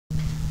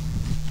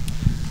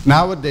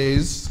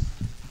Nowadays,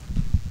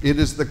 it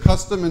is the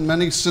custom in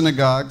many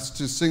synagogues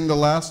to sing the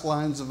last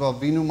lines of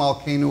Avinu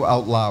Malkeinu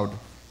out loud.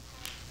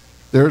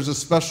 There is a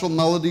special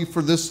melody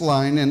for this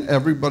line, and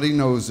everybody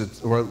knows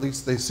it, or at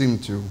least they seem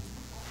to.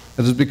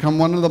 It has become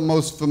one of the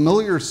most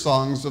familiar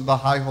songs of the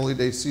High Holy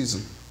Day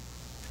season.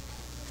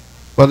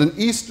 But in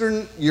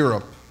Eastern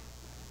Europe,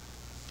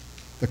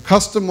 the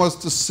custom was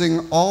to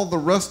sing all the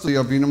rest of the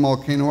Avinu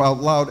Malkeinu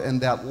out loud, and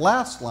that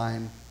last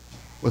line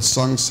was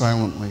sung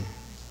silently.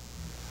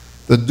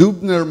 The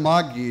Dubner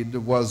Magid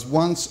was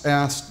once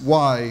asked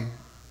why,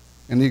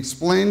 and he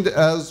explained,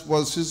 as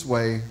was his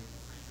way,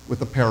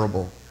 with a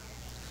parable.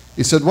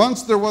 He said,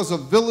 once there was a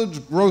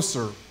village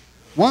grocer.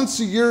 Once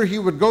a year he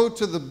would go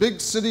to the big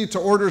city to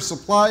order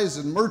supplies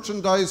and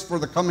merchandise for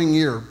the coming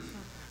year.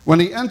 When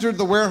he entered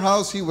the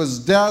warehouse, he was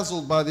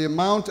dazzled by the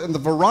amount and the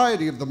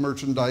variety of the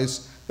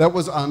merchandise that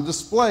was on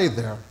display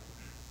there.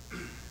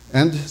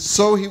 And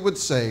so he would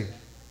say,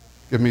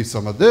 give me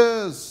some of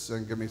this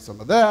and give me some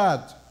of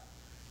that.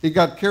 He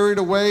got carried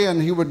away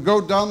and he would go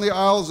down the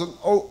aisles and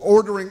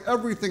ordering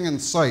everything in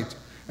sight.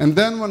 And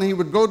then when he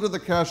would go to the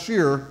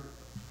cashier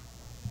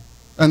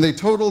and they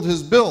totaled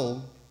his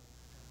bill,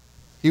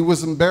 he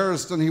was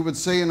embarrassed and he would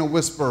say in a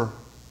whisper,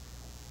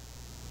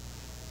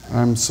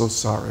 I'm so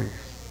sorry,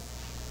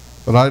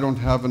 but I don't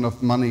have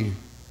enough money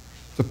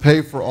to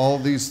pay for all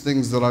these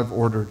things that I've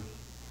ordered.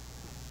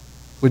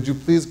 Would you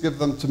please give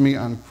them to me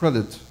on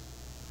credit?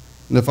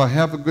 And if I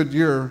have a good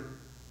year,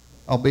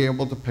 I'll be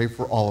able to pay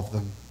for all of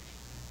them.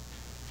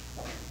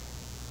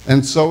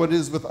 And so it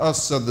is with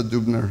us, said the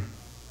Dubner.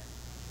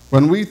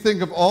 When we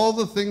think of all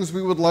the things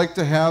we would like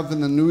to have in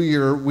the new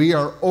year, we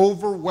are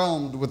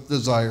overwhelmed with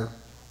desire.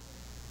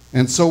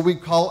 And so we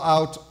call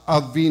out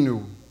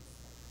Avinu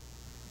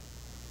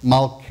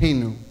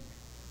Malkeinu.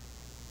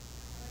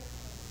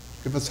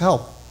 Give us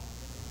help.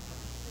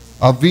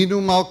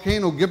 Avinu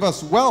Malkeinu, give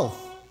us wealth.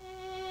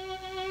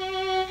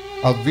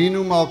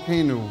 Avinu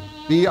Malkeinu,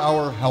 be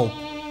our help.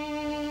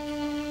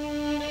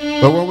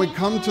 But when we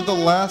come to the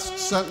last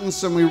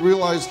sentence and we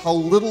realize how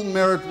little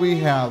merit we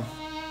have,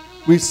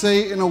 we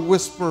say in a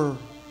whisper,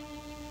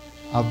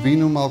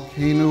 Avinu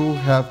Malkeinu,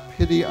 have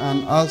pity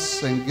on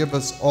us and give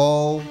us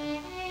all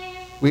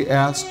we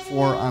ask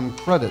for on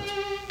credit,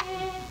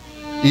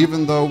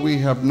 even though we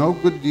have no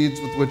good deeds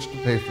with which to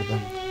pay for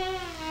them.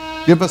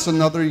 Give us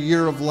another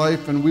year of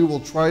life and we will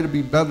try to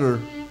be better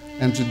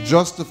and to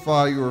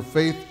justify your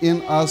faith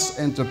in us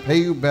and to pay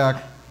you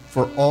back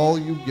for all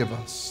you give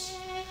us.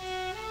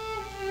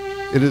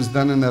 It is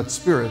then in that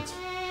spirit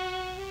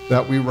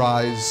that we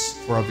rise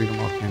for Avinu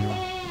Malkeinu.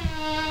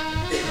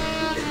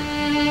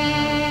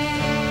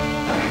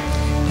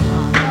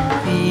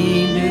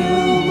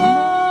 Avinu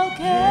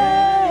Malkeinu,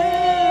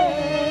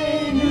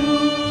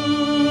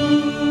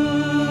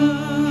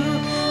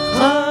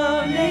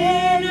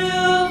 Charlene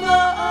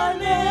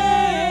va'aneinu.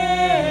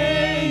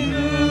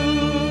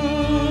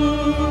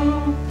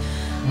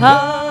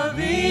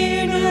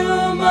 Avinu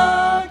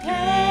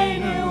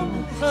Malkeinu,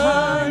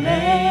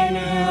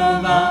 Charlene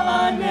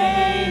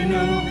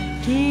va'aneinu,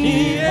 ki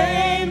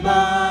ein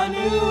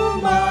banu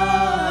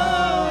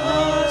ma'asi.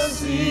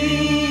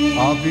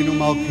 Avinu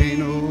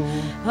Malkeinu,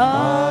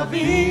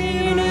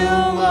 Avinu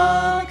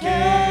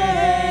Malkeinu,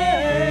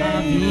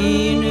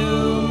 Avinu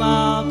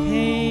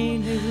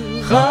Malkeinu,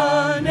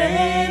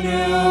 Chanenu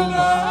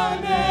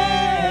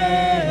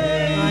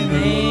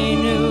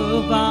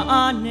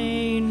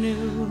va'aneinu,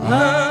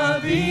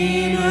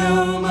 Avinu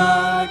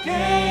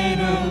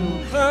Malkeinu,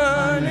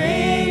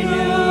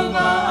 Chanenu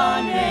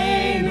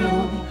va'aneinu,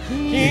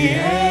 ki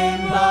ein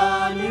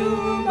banu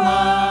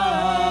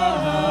ma'asi.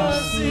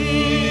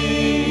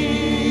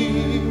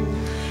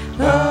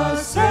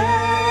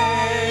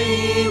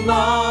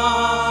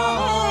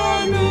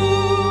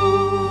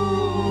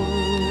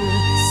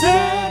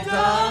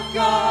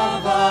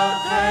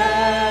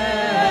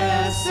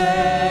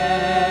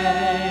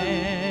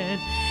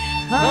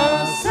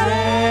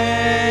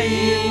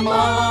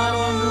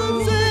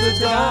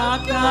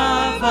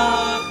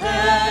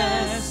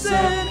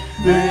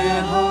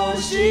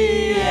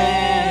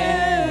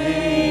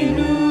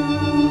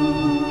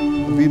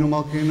 Avinu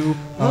Malkeinu,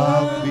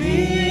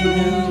 Avinu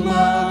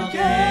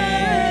Malkeinu,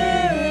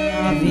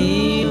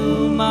 Avinu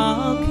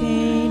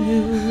Malkeinu,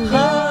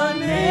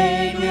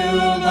 Chanenu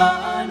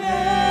va'aneinu,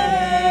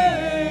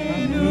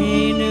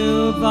 Avinu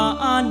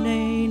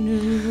va'aneinu.